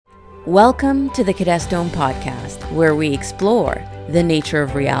Welcome to the Cadestone Podcast, where we explore the nature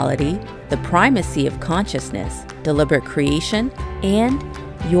of reality, the primacy of consciousness, deliberate creation, and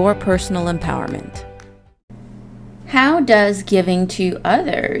your personal empowerment. How does giving to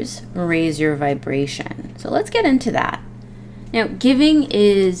others raise your vibration? So let's get into that. Now, giving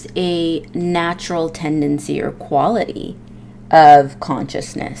is a natural tendency or quality of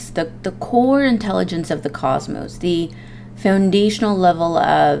consciousness, the core intelligence of the cosmos, the foundational level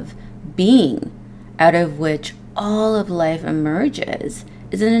of being out of which all of life emerges,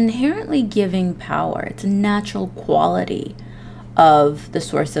 is an inherently giving power. It's a natural quality of the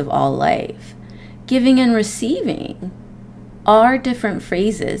source of all life. Giving and receiving are different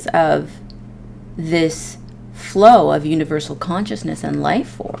phases of this flow of universal consciousness and life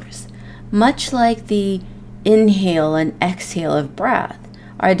force, much like the inhale and exhale of breath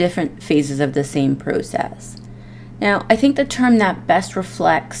are different phases of the same process. Now, I think the term that best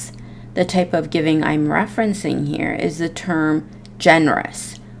reflects the type of giving I'm referencing here is the term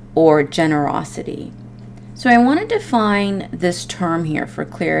generous or generosity. So I want to define this term here for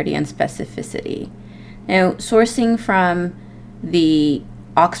clarity and specificity. Now, sourcing from the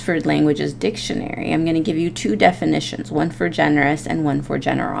Oxford Languages Dictionary, I'm going to give you two definitions, one for generous and one for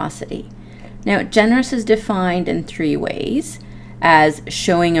generosity. Now, generous is defined in three ways: as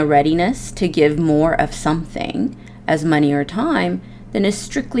showing a readiness to give more of something, as money or time, than is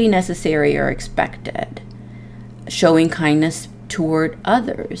strictly necessary or expected; showing kindness toward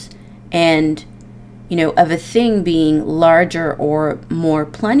others, and of a thing being larger or more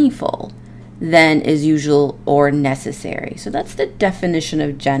plentiful than is usual or necessary. So that's the definition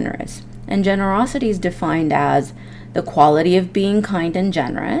of generous. And generosity is defined as the quality of being kind and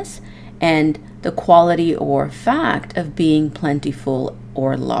generous, and the quality or fact of being plentiful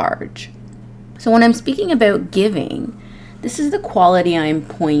or large. So when I'm speaking about giving, this is the quality I'm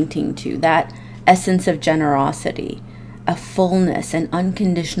pointing to, that essence of generosity, a fullness and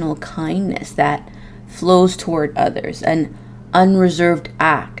unconditional kindness that flows toward others, an unreserved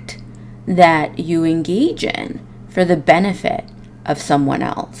act that you engage in for the benefit of someone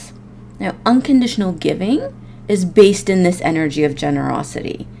else. Now, unconditional giving is based in this energy of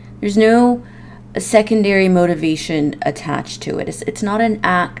generosity. There's no secondary motivation attached to it. It's not an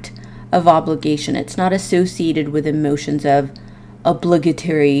act of obligation. It's not associated with emotions of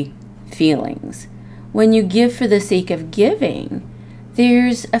obligatory feelings. When you give for the sake of giving,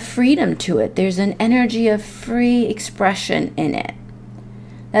 there's a freedom to it. There's an energy of free expression in it.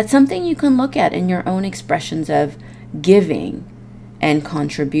 That's something you can look at in your own expressions of giving and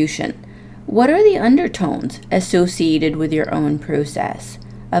contribution. What are the undertones associated with your own process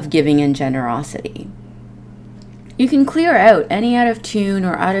of giving and generosity? You can clear out any out of tune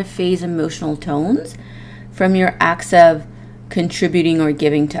or out of phase emotional tones from your acts of contributing or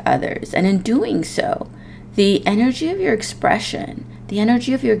giving to others. And in doing so, the energy of your expression, the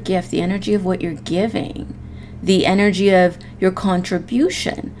energy of your gift, the energy of what you're giving, the energy of your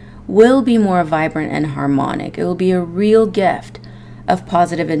contribution will be more vibrant and harmonic. It will be a real gift of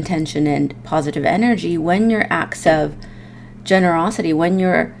positive intention and positive energy when your acts of generosity, when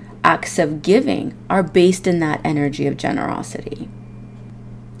your acts of giving are based in that energy of generosity.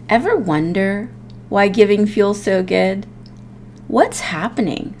 Ever wonder why giving feels so good? What's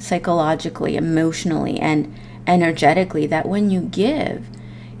happening psychologically, emotionally, and energetically that when you give,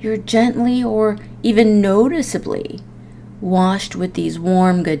 you're gently or even noticeably washed with these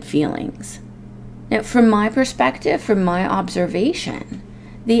warm, good feelings? Now, from my perspective, from my observation,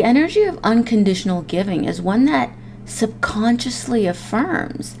 the energy of unconditional giving is one that subconsciously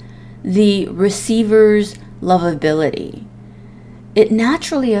affirms the receiver's lovability. It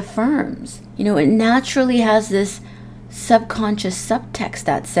naturally affirms, it naturally has this subconscious subtext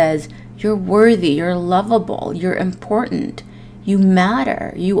that says you're worthy, you're lovable, you're important, you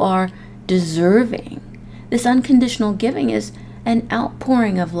matter, you are deserving. This unconditional giving is an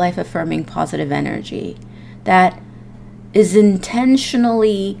outpouring of life-affirming positive energy that is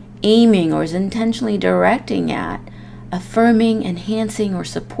intentionally aiming or is intentionally directing at affirming, enhancing, or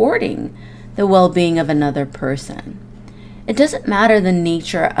supporting the well-being of another person. It doesn't matter the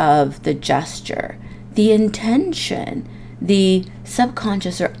nature of the gesture, the intention, the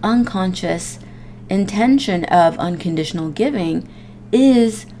subconscious or unconscious intention of unconditional giving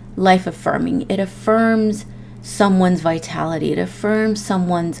is life-affirming. It affirms someone's vitality. It affirms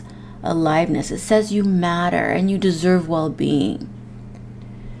someone's aliveness. It says you matter and you deserve well-being.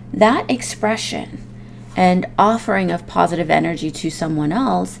 That expression and offering of positive energy to someone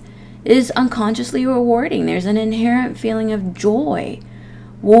else is unconsciously rewarding. There's an inherent feeling of joy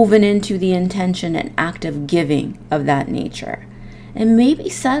woven into the intention and act of giving of that nature. and maybe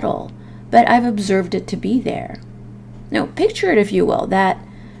subtle, but I've observed it to be there. Now, picture it, if you will, that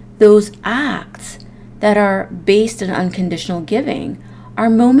those acts that are based in unconditional giving are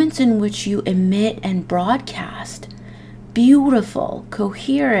moments in which you emit and broadcast beautiful,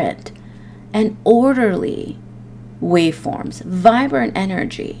 coherent, and orderly waveforms, vibrant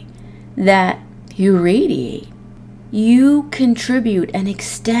energy that you radiate. You contribute and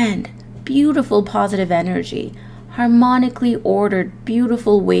extend beautiful positive energy, harmonically ordered,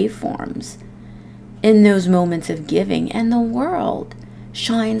 beautiful waveforms in those moments of giving, and the world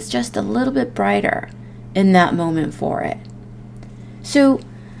shines just a little bit brighter in that moment for it. So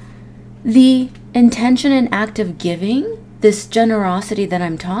the intention and act of giving, this generosity that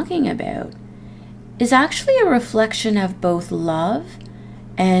I'm talking about, is actually a reflection of both love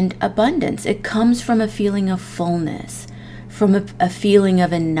and abundance. It comes from a feeling of fullness, from a feeling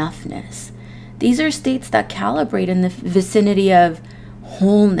of enoughness. These are states that calibrate in the vicinity of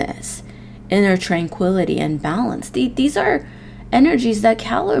wholeness, inner tranquility, and balance. These are energies that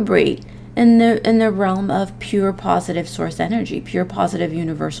calibrate in the realm of pure positive source energy, pure positive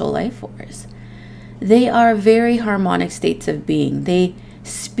universal life force. They are very harmonic states of being. They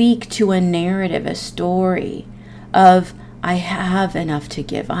speak to a narrative, a story of, I have enough to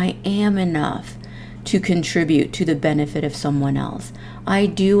give. I am enough to contribute to the benefit of someone else. I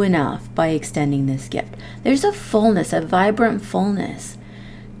do enough by extending this gift. There's a fullness, a vibrant fullness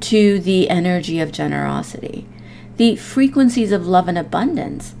to the energy of generosity. The frequencies of love and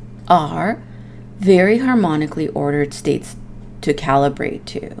abundance are very harmonically ordered states to calibrate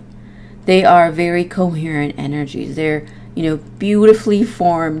to. They are very coherent energies. They're, beautifully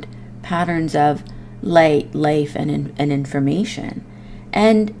formed patterns of light, life, and information.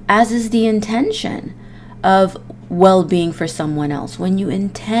 And as is the intention of well-being for someone else, when you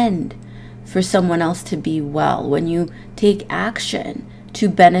intend for someone else to be well, when you take action to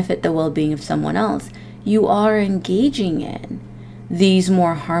benefit the well-being of someone else, you are engaging in these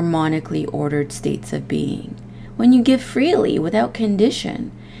more harmonically ordered states of being. When you give freely, without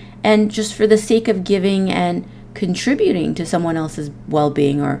condition, and just for the sake of giving and contributing to someone else's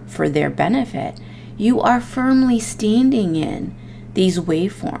well-being or for their benefit, you are firmly standing in these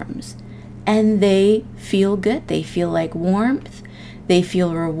waveforms, and they feel good. They feel like warmth. They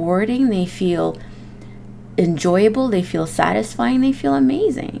feel rewarding. They feel enjoyable. They feel satisfying. They feel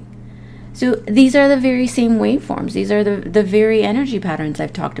amazing. So these are the very same waveforms. These are the very energy patterns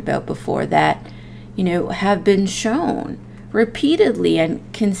I've talked about before that, have been shown repeatedly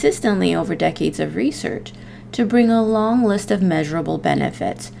and consistently over decades of research to bring a long list of measurable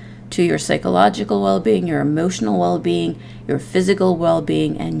benefits to your psychological well-being, your emotional well-being, your physical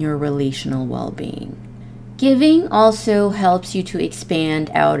well-being, and your relational well-being. Giving also helps you to expand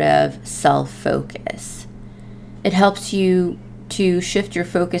out of self-focus. It helps you to shift your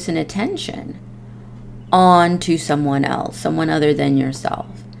focus and attention onto someone else, someone other than yourself.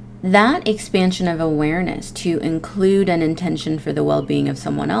 That expansion of awareness to include an intention for the well-being of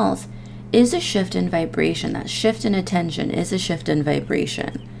someone else is a shift in vibration. That shift in attention is a shift in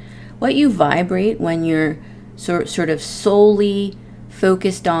vibration. What you vibrate when you're sort of solely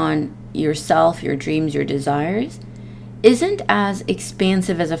focused on yourself, your dreams, your desires, isn't as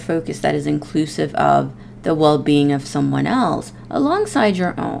expansive as a focus that is inclusive of the well-being of someone else alongside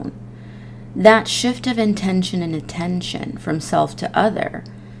your own. That shift of intention and attention from self to other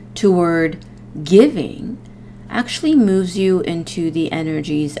toward giving actually moves you into the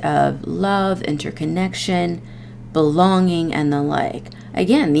energies of love, interconnection, belonging, and the like.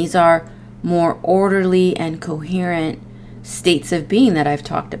 Again, these are more orderly and coherent states of being that I've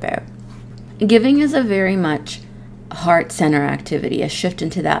talked about. Giving is a very much heart center activity, a shift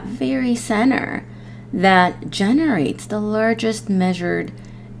into that very center that generates the largest measured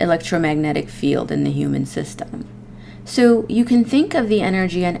electromagnetic field in the human system. So you can think of the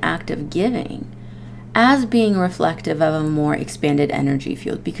energy and act of giving as being reflective of a more expanded energy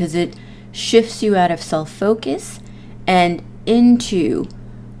field, because it shifts you out of self-focus and into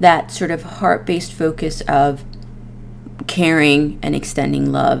that sort of heart-based focus of caring and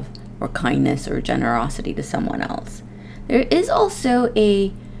extending love or kindness or generosity to someone else. There is also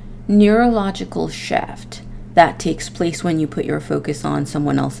a neurological shift that takes place when you put your focus on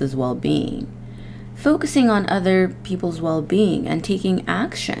someone else's well-being. Focusing on other people's well-being and taking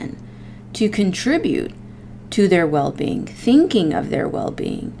action to contribute to their well-being, thinking of their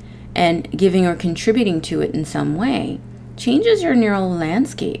well-being, and giving or contributing to it in some way, changes your neural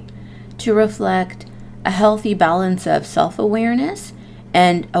landscape to reflect a healthy balance of self-awareness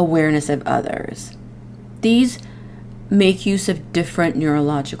and awareness of others. These make use of different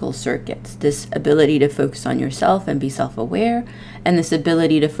neurological circuits. This ability to focus on yourself and be self-aware, and this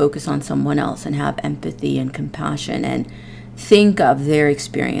ability to focus on someone else and have empathy and compassion and think of their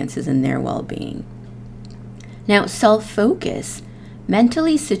experiences and their well-being. Now, self-focus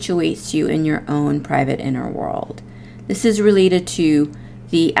mentally situates you in your own private inner world. This is related to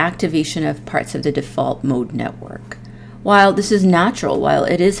the activation of parts of the default mode network. While this is natural, while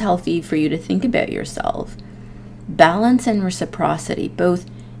it is healthy for you to think about yourself, balance and reciprocity, both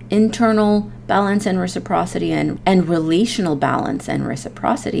internal balance and reciprocity and relational balance and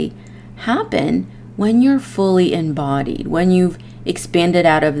reciprocity, happen when you're fully embodied, when you've expanded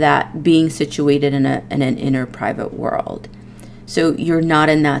out of that being situated in an inner private world. So you're not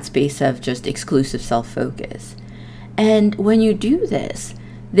in that space of just exclusive self-focus. And when you do this,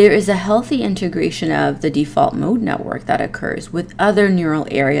 there is a healthy integration of the default mode network that occurs with other neural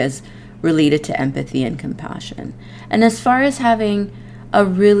areas related to empathy and compassion. And as far as having a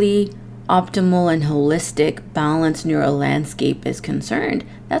really optimal and holistic, balanced neural landscape is concerned,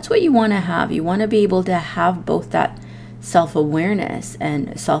 that's what you want to have. You want to be able to have both that self-awareness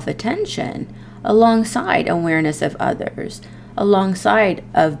and self-attention alongside awareness of others, alongside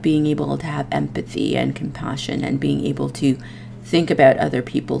of being able to have empathy and compassion and being able to think about other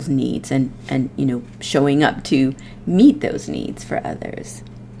people's needs and showing up to meet those needs for others.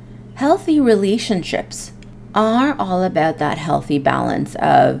 Healthy relationships are all about that healthy balance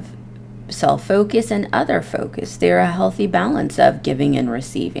of self-focus and other focus. They're a healthy balance of giving and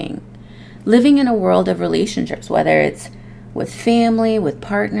receiving. Living in a world of relationships, whether it's with family, with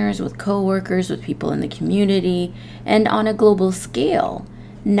partners, with coworkers, with people in the community, and on a global scale,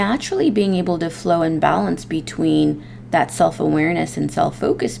 naturally being able to flow and balance between that self-awareness and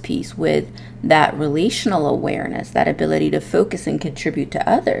self-focus piece with that relational awareness, that ability to focus and contribute to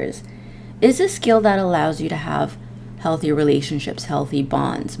others, is a skill that allows you to have healthy relationships, healthy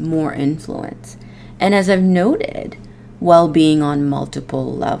bonds, more influence. And as I've noted, well-being on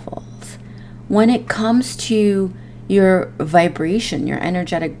multiple levels. When it comes to your vibration, your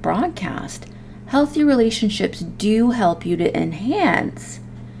energetic broadcast, healthy relationships do help you to enhance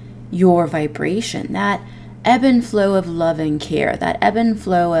your vibration, that ebb and flow of love and care, that ebb and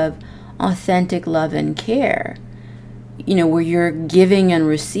flow of authentic love and care, where you're giving and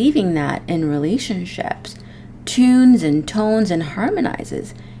receiving that in relationships, tunes and tones and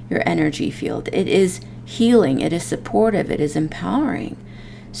harmonizes your energy field. It is healing, it is supportive, it is empowering.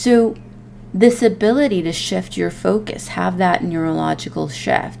 So this ability to shift your focus, have that neurological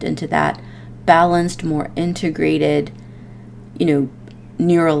shift into that balanced, more integrated,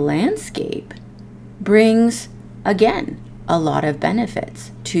 neural landscape brings, again, a lot of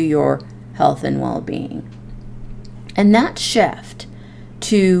benefits to your health and well-being. And that shift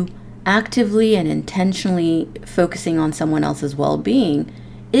to actively and intentionally focusing on someone else's well-being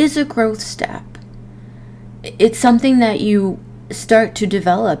is a growth step. It's something that you start to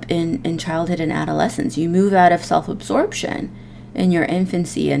develop in childhood and adolescence. You move out of self-absorption in your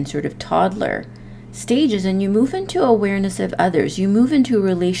infancy and sort of toddler stages, and you move into awareness of others. You move into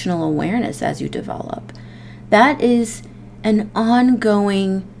relational awareness as you develop. That is an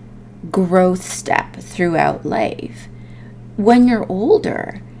ongoing growth step throughout life. When you're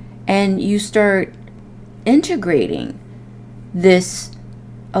older and you start integrating this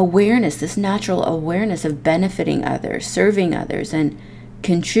awareness, this natural awareness of benefiting others, serving others, and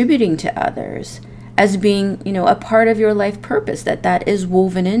contributing to others as being, a part of your life purpose, that is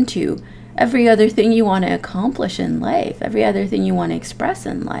woven into every other thing you want to accomplish in life, every other thing you want to express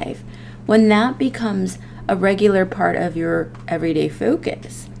in life. When that becomes a regular part of your everyday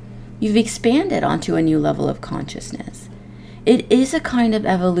focus, you've expanded onto a new level of consciousness. It is a kind of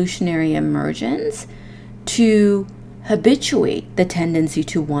evolutionary emergence to habituate the tendency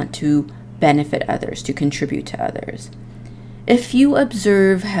to want to benefit others, to contribute to others. If you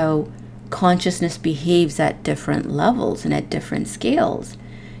observe how consciousness behaves at different levels and at different scales,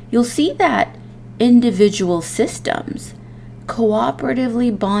 you'll see that individual systems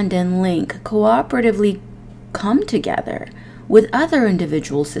cooperatively bond and link, cooperatively come together with other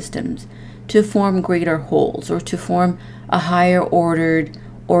individual systems to form greater wholes or to form a higher ordered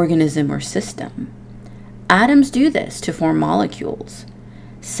organism or system. Atoms do this to form molecules.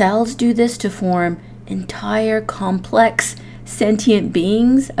 Cells do this to form entire complex sentient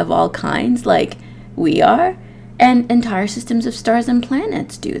beings of all kinds like we are, and entire systems of stars and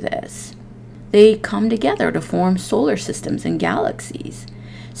planets do this. They come together to form solar systems and galaxies.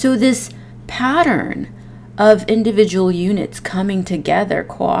 So this pattern of individual units coming together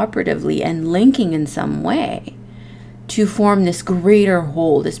cooperatively and linking in some way to form this greater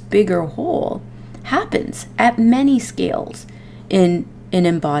whole, this bigger whole, happens at many scales in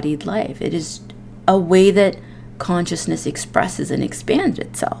embodied life. It is a way that consciousness expresses and expands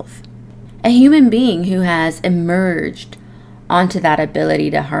itself. A human being who has emerged onto that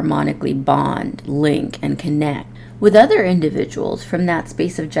ability to harmonically bond, link, and connect with other individuals from that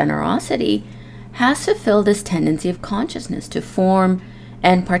space of generosity has fulfilled this tendency of consciousness to form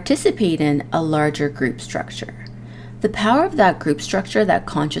and participate in a larger group structure. The power of that group structure that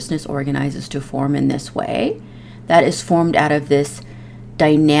consciousness organizes to form in this way, that is formed out of this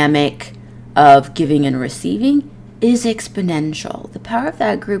dynamic of giving and receiving, is exponential. The power of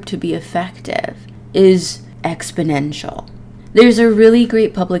that group to be effective is exponential. There's a really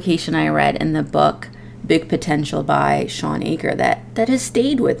great publication I read in the book Big Potential by Shawn Achor that has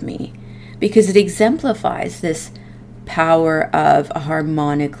stayed with me because it exemplifies this power of a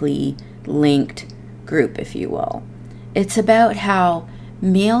harmonically linked group, if you will. It's about how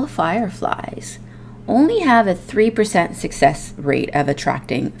male fireflies only have a 3% success rate of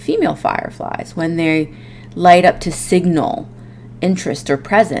attracting female fireflies when they light up to signal interest or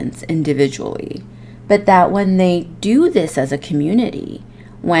presence individually. But that when they do this as a community,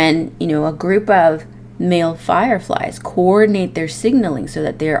 when, a group of male fireflies coordinate their signaling so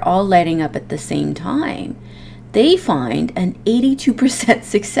that they're all lighting up at the same time, they find an 82%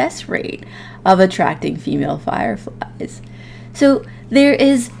 success rate of attracting female fireflies. So there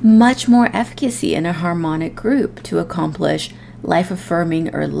is much more efficacy in a harmonic group to accomplish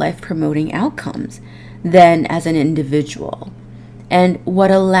life-affirming or life-promoting outcomes than as an individual. And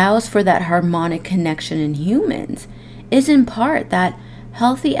what allows for that harmonic connection in humans is in part that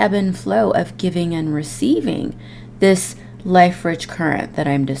healthy ebb and flow of giving and receiving, this life-rich current that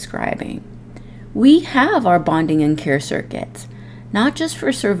I'm describing. We have our bonding and care circuits, not just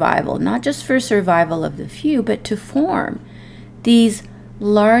for survival of the few, but to form these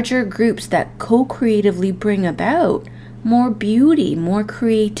larger groups that co-creatively bring about more beauty, more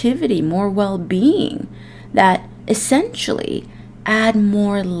creativity, more well-being, that essentially add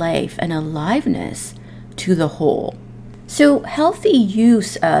more life and aliveness to the whole. So healthy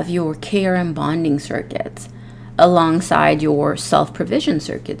use of your care and bonding circuits alongside your self-provision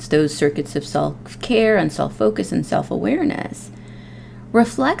circuits, those circuits of self-care and self-focus and self-awareness,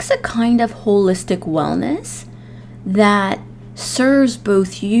 reflects a kind of holistic wellness that serves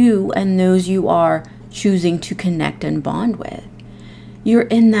both you and those you are choosing to connect and bond with. You're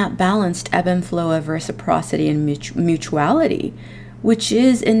in that balanced ebb and flow of reciprocity and mutuality, which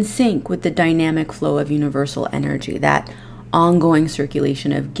is in sync with the dynamic flow of universal energy, that ongoing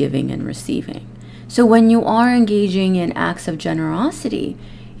circulation of giving and receiving. So when you are engaging in acts of generosity,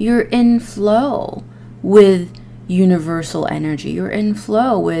 you're in flow with universal energy. You're in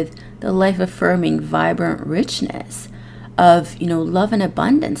flow with the life-affirming, vibrant richness of, love and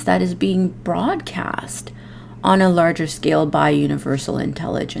abundance that is being broadcast on a larger scale by universal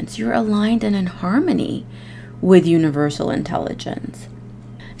intelligence. You're aligned and in harmony with universal intelligence.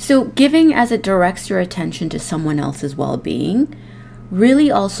 So giving as it directs your attention to someone else's well-being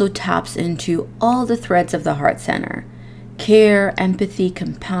really also taps into all the threads of the heart center: care, empathy,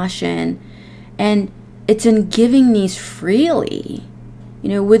 compassion, and it's in giving these freely,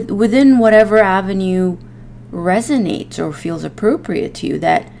 within whatever avenue resonates or feels appropriate to you,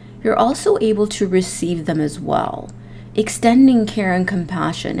 that you're also able to receive them as well, extending care and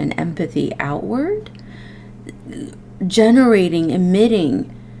compassion and empathy outward, generating,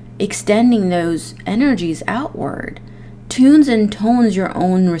 emitting, extending those energies outward, tunes and tones your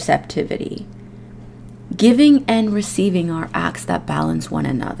own receptivity. Giving and receiving are acts that balance one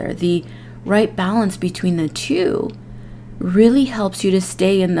another. The right balance between the two really helps you to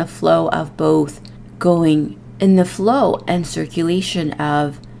stay in the flow of both, going in the flow and circulation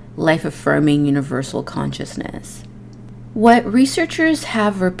of life-affirming universal consciousness. What researchers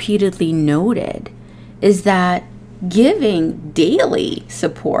have repeatedly noted is that giving daily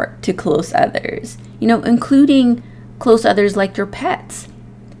support to close others, including close others like your pets,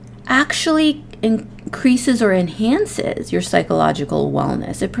 actually increases or enhances your psychological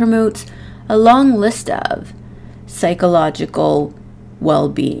wellness. It promotes a long list of psychological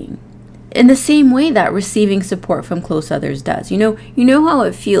well-being in the same way that receiving support from close others does. You know how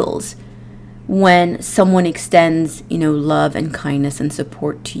it feels when someone extends, love and kindness and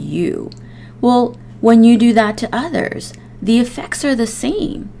support to you. Well, when you do that to others, the effects are the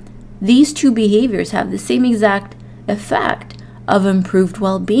same. These two behaviors have the same exact effect of improved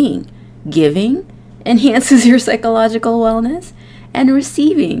well-being. Giving enhances your psychological wellness, and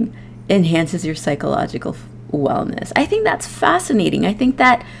receiving enhances your psychological wellness. I think that's fascinating. I think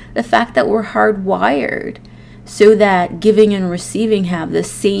that the fact that we're hardwired so that giving and receiving have the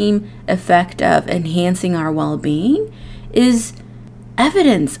same effect of enhancing our well-being is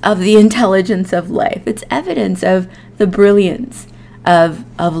evidence of the intelligence of life. It's evidence of the brilliance of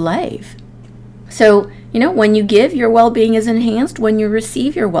life. So, when you give, your well-being is enhanced. When you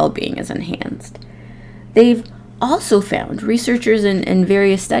receive, your well-being is enhanced. They've also found, researchers in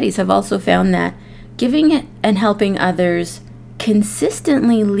various studies have also found that giving and helping others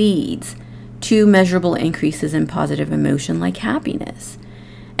consistently leads to measurable increases in positive emotion like happiness.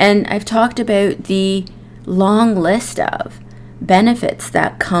 And I've talked about the long list of benefits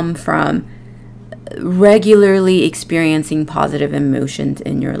that come from regularly experiencing positive emotions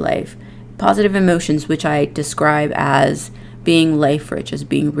in your life. Positive emotions, which I describe as being life rich, as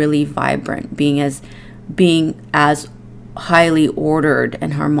being really vibrant, being as highly ordered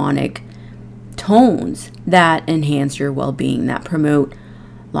and harmonic tones that enhance your well-being, that promote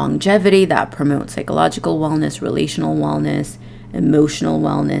longevity, that promote psychological wellness, relational wellness, emotional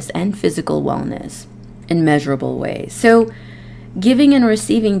wellness, and physical wellness in measurable ways. So giving and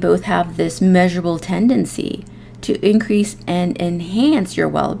receiving both have this measurable tendency to increase and enhance your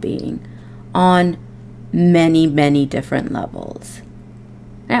well-being on many, many different levels.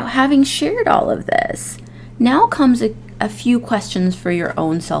 Now, having shared all of this, now comes a few questions for your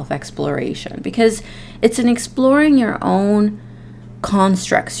own self-exploration, because it's in exploring your own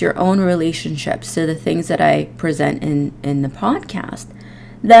constructs, your own relationships to the things that I present in the podcast,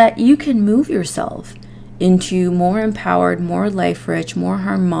 that you can move yourself into more empowered, more life-rich, more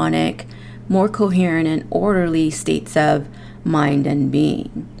harmonic, more coherent and orderly states of mind and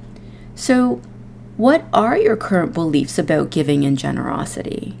being. So, what are your current beliefs about giving and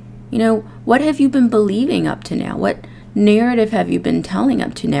generosity? What have you been believing up to now? What narrative have you been telling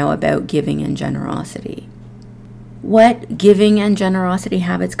up to now about giving and generosity? What giving and generosity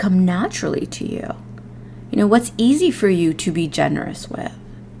habits come naturally to you? What's easy for you to be generous with?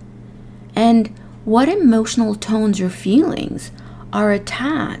 And what emotional tones or feelings are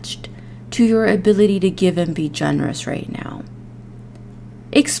attached to your ability to give and be generous right now?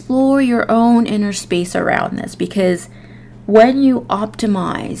 Explore your own inner space around this, because when you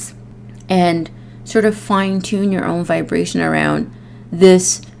optimize and sort of fine-tune your own vibration around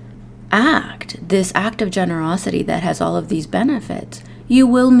this act of generosity that has all of these benefits, you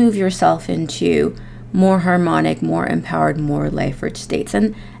will move yourself into more harmonic, more empowered, more life-rich states.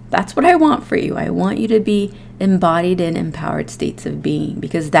 And that's what I want for you. I want you to be embodied in empowered states of being,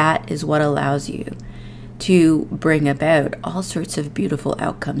 because that is what allows you to bring about all sorts of beautiful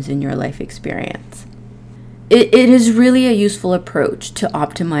outcomes in your life experience. It is really a useful approach to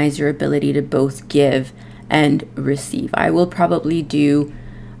optimize your ability to both give and receive. I will probably do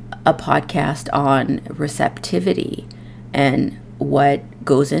a podcast on receptivity and what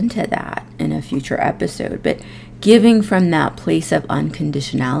goes into that in a future episode. But giving from that place of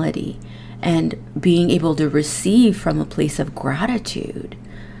unconditionality and being able to receive from a place of gratitude,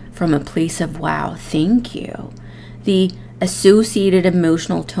 from a place of, wow, thank you. The associated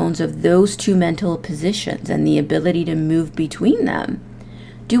emotional tones of those two mental positions and the ability to move between them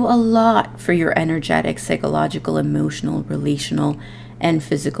do a lot for your energetic, psychological, emotional, relational, and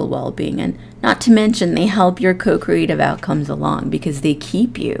physical well-being. And not to mention, they help your co-creative outcomes along, because they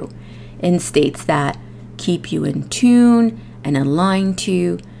keep you in states that keep you in tune and aligned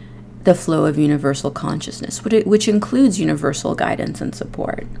to the flow of universal consciousness, which includes universal guidance and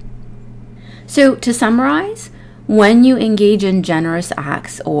support. So to summarize, when you engage in generous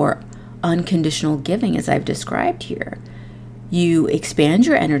acts or unconditional giving, as I've described here, you expand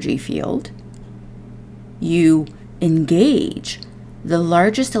your energy field, you engage the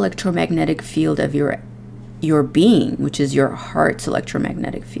largest electromagnetic field of your being, which is your heart's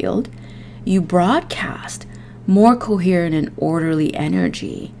electromagnetic field, you broadcast more coherent and orderly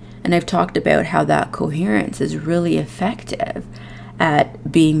energy. And I've talked about how that coherence is really effective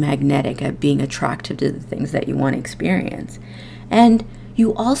at being magnetic, at being attractive to the things that you want to experience. And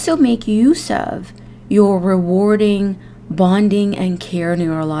you also make use of your rewarding, bonding, and care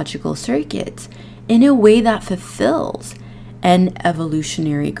neurological circuits in a way that fulfills an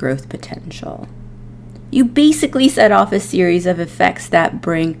evolutionary growth potential. You basically set off a series of effects that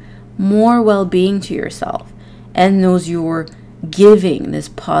bring more well-being to yourself and those you're giving this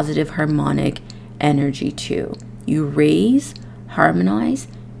positive harmonic energy to. You raise, harmonize,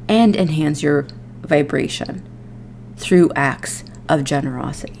 and enhance your vibration through acts of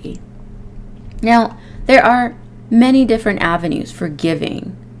generosity. Now, there are many different avenues for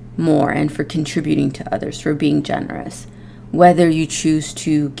giving more and for contributing to others, for being generous. Whether you choose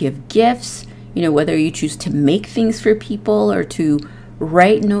to give gifts, whether you choose to make things for people or to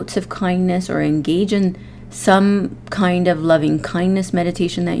write notes of kindness or engage in some kind of loving kindness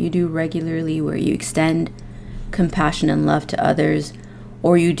meditation that you do regularly where you extend compassion and love to others,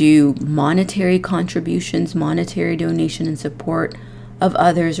 or you do monetary contributions, monetary donation and support of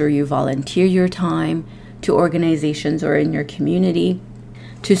others, or you volunteer your time to organizations or in your community,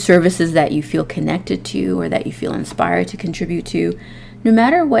 to services that you feel connected to or that you feel inspired to contribute to. No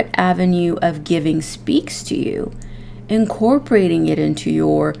matter what avenue of giving speaks to you, incorporating it into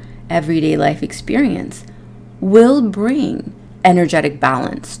your everyday life experience will bring energetic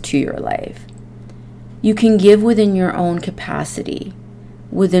balance to your life. You can give within your own capacity,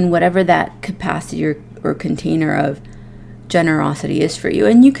 within whatever that capacity or container of generosity is for you.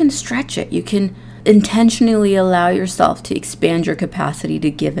 And you can stretch it. You can intentionally allow yourself to expand your capacity to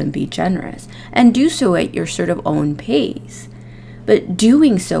give and be generous, and do so at your sort of own pace. But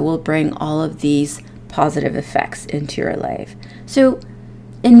doing so will bring all of these positive effects into your life. So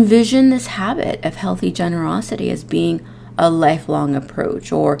envision this habit of healthy generosity as being a lifelong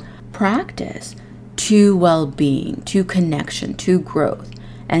approach or practice to well-being, to connection, to growth,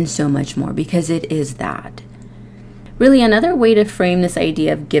 and so much more, because it is that. Really, another way to frame this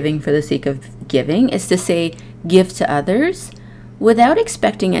idea of giving for the sake of giving is to say, give to others without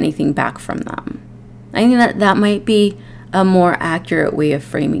expecting anything back from them. I think that might be a more accurate way of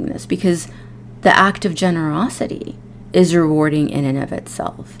framing this, because the act of generosity is rewarding in and of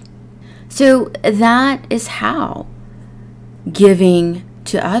itself. So that is how giving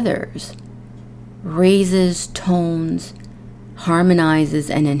to others raises, tones, harmonizes,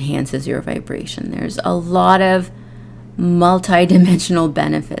 and enhances your vibration. There's a lot of multi-dimensional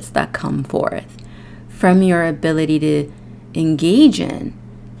benefits that come forth from your ability to engage in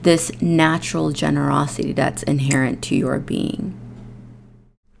this natural generosity that's inherent to your being.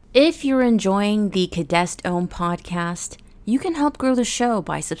 If you're enjoying the Kadest Om podcast, you can help grow the show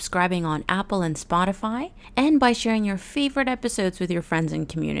by subscribing on Apple and Spotify, and by sharing your favorite episodes with your friends and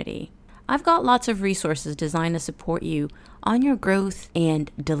community. I've got lots of resources designed to support you on your growth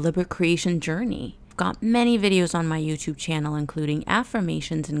and deliberate creation journey. I've got many videos on my YouTube channel, including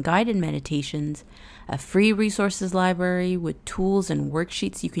affirmations and guided meditations, a free resources library with tools and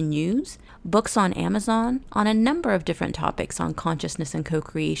worksheets you can use, books on Amazon on a number of different topics on consciousness and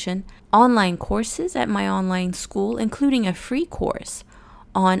co-creation, online courses at my online school, including a free course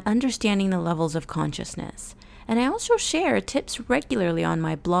on understanding the levels of consciousness. And I also share tips regularly on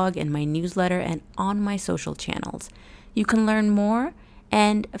my blog and my newsletter and on my social channels. You can learn more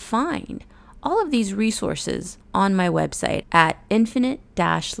and find all of these resources on my website at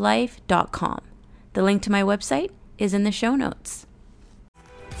infinite-life.com. The link to my website is in the show notes.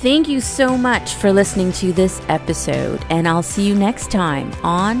 Thank you so much for listening to this episode, and I'll see you next time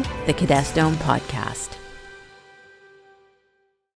on the Kadest Om podcast.